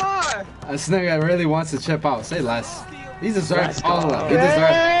 get the ball! This nigga really wants to chip out. Say less. He deserves Let's all of go. that. He deserves.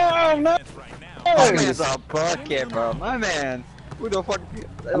 Damn, no. Right now. My man's a bucket, bro. My man. Who the fuck?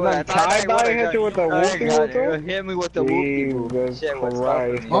 then tie-dye hit you with the whoopie-whoopie? Hit me with the whoopie. Jesus Shit, what's up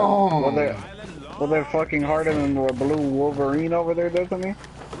with Christ. me? Oh. Was that fucking harder than the blue Wolverine over there does to me?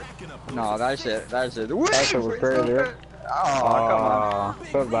 No, that shit. That shit was crazy. Oh, come on.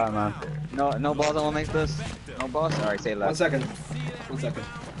 So bad, man. No balls. I want to make this. No balls. All right, say 1 less. second. 1 second.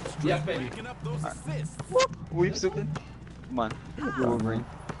 Yeah, baby. Racking up those assists. Weave, stupid. Come on. Wolverine.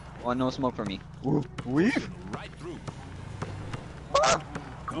 Oh, no smoke for me. Weave. Right through.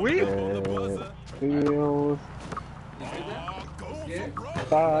 Weave. Feels Go for broke.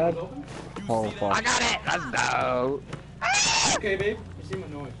 bad. Oh, I fuck. got it. Let's go. Okay, babe. You seem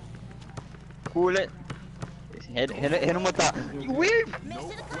annoyed. Cool it. Hit him with the weave. No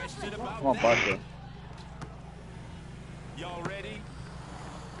question about Come on, that. Parker. Y'all ready?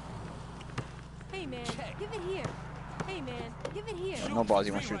 Hey man, give it here. Hey man, give it here. No balls,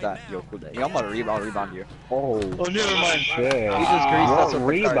 you want to shoot that. Yo, cool that. Yo, I'm about to rebound you. Oh, never mind. shit. He just greased us What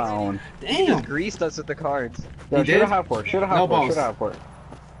with the cards. rebound? He just greased us with the cards. Yo, He should did? have half court. Should have No half court. balls. Should have half court.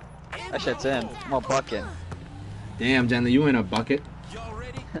 That shit's in. I'm a bucket. Damn, Jenny, you in a bucket. Y'all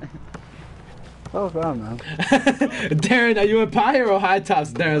ready? That was bad, man. Darren, are you in pie or high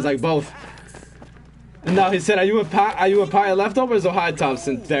tops? Darren's like both. No, he said, are you in pie or leftovers or high tops?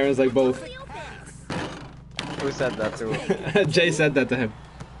 And Darren's like both. Who said that to him? Jay said that to him.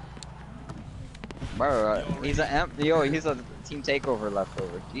 Bro, he's a team takeover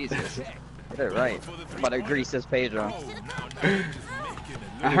leftover. Jesus. Get it right. I'm about to grease this page on.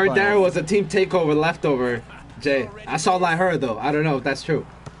 I heard Darren was a team takeover leftover. Jay, that's all I heard though. I don't know if that's true.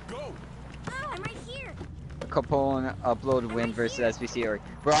 Oh, I'm right here. Capone upload win versus SBC or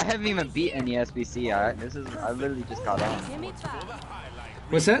bro, I haven't even beat any SBC. I literally just got on Give me five.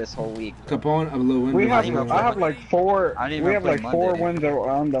 What's that? this whole week. Capone, I'm a little We windy. have, I have like four. I didn't We even have play like four Monday. wins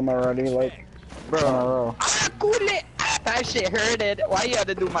on them already. Like in a row. Cool it. That shit hurted. Why you had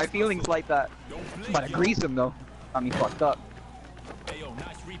to do my feelings like that? I'm about to grease him though. I mean fucked up. Hey, yo,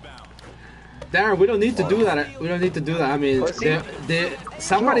 nice rebound. Darren, we don't need to do that. We don't need to do that. I mean, Pussy.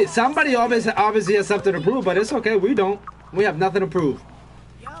 somebody obviously has something to prove, but it's okay. We don't. We have nothing to prove.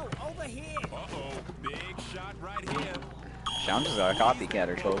 Uh-oh, big shot right here. I'm just a copycat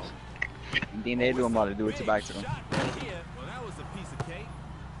or close. Then they do, I'm about to do it to back to them. Right here. Well, that was a piece of cake.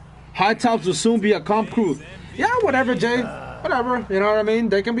 High tops will soon be a comp crew. Yeah, whatever, Jay. Whatever. You know what I mean?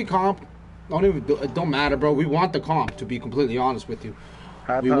 They can be comp. It don't matter, bro. We want the comp, to be completely honest with you.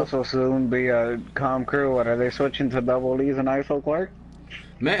 Hot Tops will soon be a calm crew. What are they switching to double E's and ISO Clark?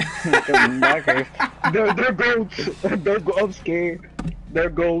 Man. In that case, they're goats. They're goats, scared. They're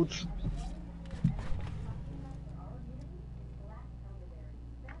goats.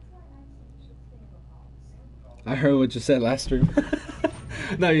 I heard what you said last stream.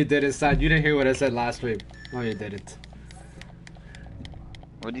 No, you didn't, son. You didn't hear what I said last stream. No, you didn't.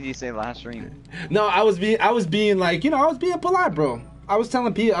 What did you say last stream? No, I was being like, I was being polite, bro. I was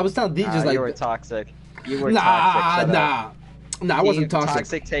telling DJs like, you were toxic. You were nah, toxic. nah, I wasn't toxic.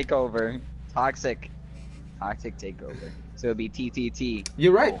 Toxic takeover. Toxic takeover. So it'll be TTT.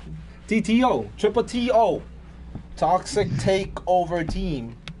 You're right. TTO, triple TO, toxic takeover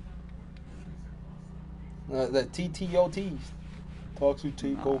team. The TTOT, toxic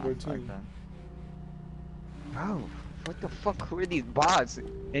takeover team. Bro, what the fuck? Who are these bots?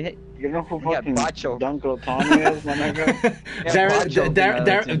 You know who Yeah, fucking Bacho. Dunkel Tommy is, my nigga?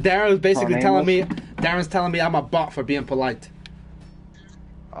 Darren was basically Her telling name me, Darren's telling me I'm a bot for being polite.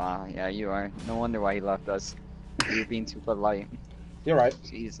 Yeah, you are. No wonder why he left us. You're being too polite. You're right.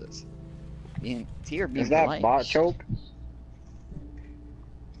 Jesus. Being polite. Is that bot choke?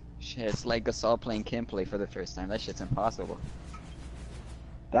 Shit, it's like Gasol playing Kim play for the first time. That shit's impossible.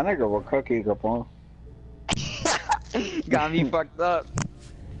 That nigga will cook you, Capone. Got me fucked up.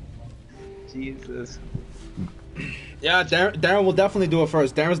 Jesus. Yeah, Darren will definitely do it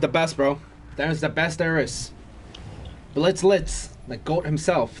first. Darren's the best, bro. Darren's the best there is. Blitz Litz, the GOAT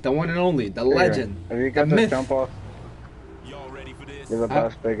himself, the one and only, the legend, If you the get this myth. jump off, Y'all ready for this? you're the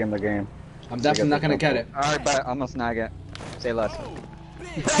best pick in the game. I'm definitely not gonna get it. Alright, but I'm gonna snag it. Say less.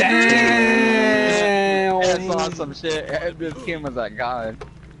 Damn! That's awesome shit. This Kim was like, God.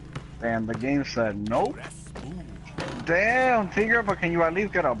 Damn, the game said nope. Damn, Tigger, but can you at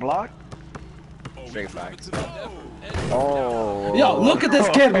least get a block? Straight facts. Oh. Yo, look at this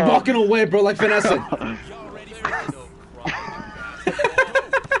kid walking away, bro, like finessing.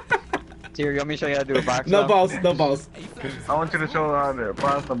 Tyr, you want me to show you how to do a box? No now? balls, no balls. I want you to show how to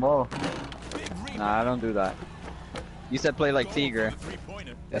pass the ball. Nah, I don't do that. You said play like Tigger.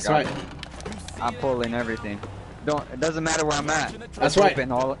 That's right. I'm pulling everything. It doesn't matter where I'm at. That's It's right.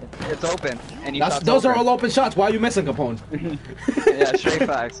 Open, it's open. And you Those are all open shots. Why are you missing, Capone? Yeah, straight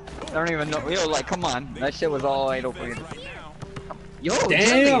facts. I don't even know. Yo, like, come on. That shit was all wide open. Yo,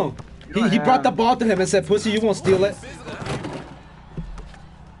 Damn! He brought the ball to him and said, "Pussy, you won't steal it."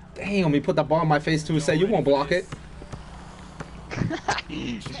 Damn! He put the ball in my face too and said, "You won't block it."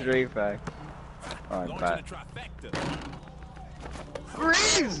 Straight fact. Alright, bet.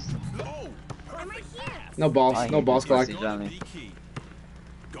 Freeze! I'm right here. No balls, no balls, Clark. Johnny.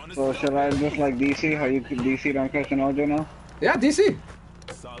 So should I just like DC? How you DC don't catch an OJ now? Yeah, DC.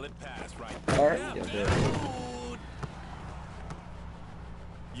 Solid pass right. Alright.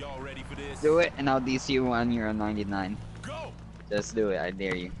 Y'all ready for this? Do it, and I'll DC you when you're a 99. Go. Just do it, I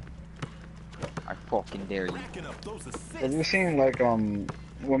dare you. I fucking dare you. Racking up those assists. It just seems like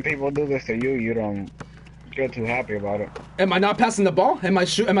when people do this to you, you don't get too happy about it. Am I not passing the ball? Am I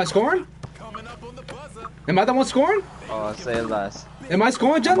scoring? Coming up on the buzzer. Am I the one scoring? Oh, say less. Am I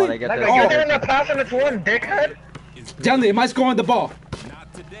scoring, I'm about Jenny? to get Nigga, this. you're doing the passing it to one, dickhead. Jenny, am I scoring the ball?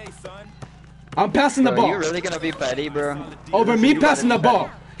 Not today, son. I'm passing the Bro, ball. you really gonna be petty, bro? Over me You gotta passing be the petty. ball.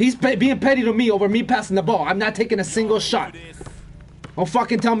 He's being petty to me over me passing the ball. I'm not taking a single shot. Don't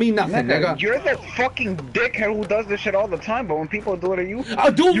fucking tell me nothing, Nigga, nigga. you're the fucking dickhead who does this shit all the time, but when people do it to you,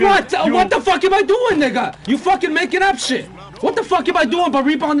 I'll do what? What the fuck am I doing, nigga? You fucking making up shit. What the fuck am I doing by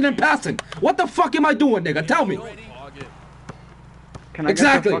rebounding and passing? What the fuck am I doing, nigga? Tell me. can I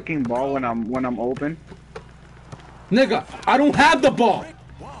Exactly. get the fucking ball when I'm open? Nigga, I don't have the ball.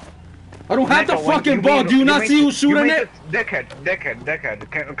 I don't have the Nigga, when fucking you ball. mean- Do you not mean- see who's shooting mean it?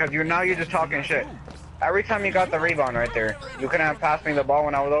 Dickhead. Because now you're just talking shit. Every time you got the rebound right there, you couldn't have passed me the ball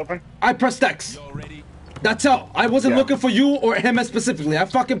when I was open? I pressed X. That's all. I wasn't Yeah. looking for you or him specifically. I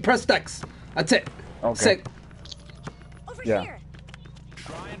fucking pressed X. That's it. Okay. Sick. Over Yeah. here.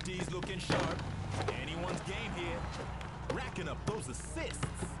 Brian D's looking sharp. Anyone's game here. Racking up those assists.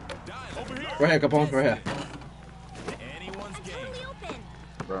 Over here. Right here, Capone. Right here. Anyone's I'm game. totally open.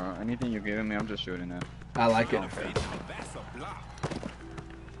 Bro, anything you're giving me, I'm just shooting it. I like it. That's a block.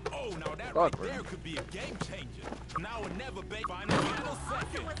 Oh, now that Fuck, right bro. there could be a game changer. Now or never, babe. Final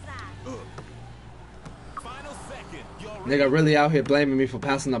second. What's that? Final second. You're Nigga really out here blaming me for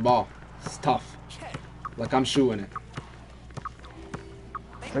passing the ball. It's tough. check. Like I'm shooting it.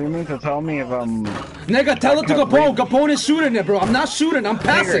 So you mean to tell me if Nigga, tell it to Capone. Capone is shooting it, bro. I'm not shooting. I'm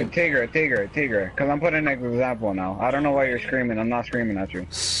passing. Tigger, because I'm putting an example now. I don't know why you're screaming. I'm not screaming at you.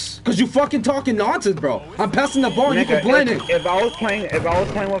 Cause you fucking talking nonsense, bro. I'm passing the ball and you Nigga, complaining. if I was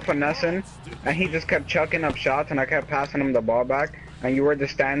playing with finessing, and he just kept chucking up shots, and I kept passing him the ball back, and you were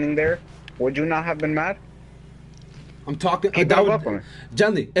just standing there, would you not have been mad? I'm talking. Keep that it would- up on me.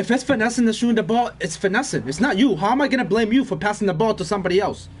 Gently, if it's finessing and shooting the ball, it's finessing. It's not you. How am I gonna blame you for passing the ball to somebody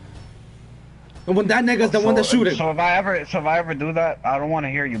else? And when that nigga's the one that's shooting. So if I ever do that, I don't want to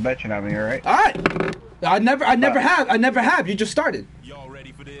hear you bitching at me, alright? All right. I never have. You just started. Y'all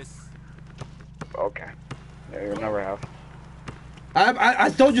ready for this? Okay. Yeah, you'll never have. I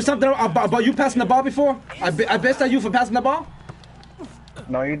told you something about you passing the ball before. I bitched at you for passing the ball.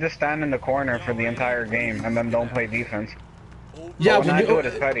 No, you just stand in the corner for the entire game, and then don't play defense. Yeah, When I do it,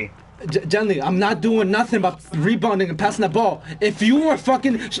 it's petty. Gently, I'm not doing nothing but rebounding and passing the ball. If you were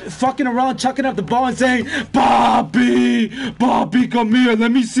fucking around, chucking up the ball and saying, Bobby, come here,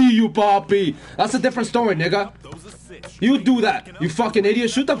 let me see you, Bobby. That's a different story, nigga. Those assists. You do that, you fucking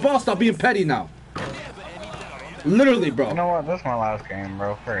idiot. Shoot the ball, stop being petty now. Literally, You bro. know what? This is my last game,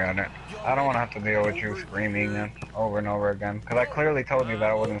 bro. Forget it. I don't want to have to deal with you screaming over and over again. Because I clearly told you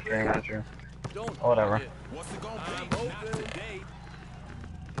that I wasn't screaming at you. Whatever. What's it gonna be? Not today.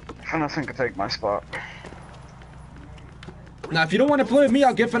 Finessing could take my spot. Now, if you don't want to play with me,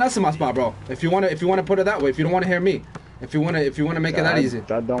 I'll get finesse in my spot, bro. If you wanna put it that way. If you don't want to hear me, if you wanna make it that easy.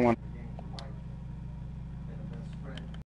 I don't want.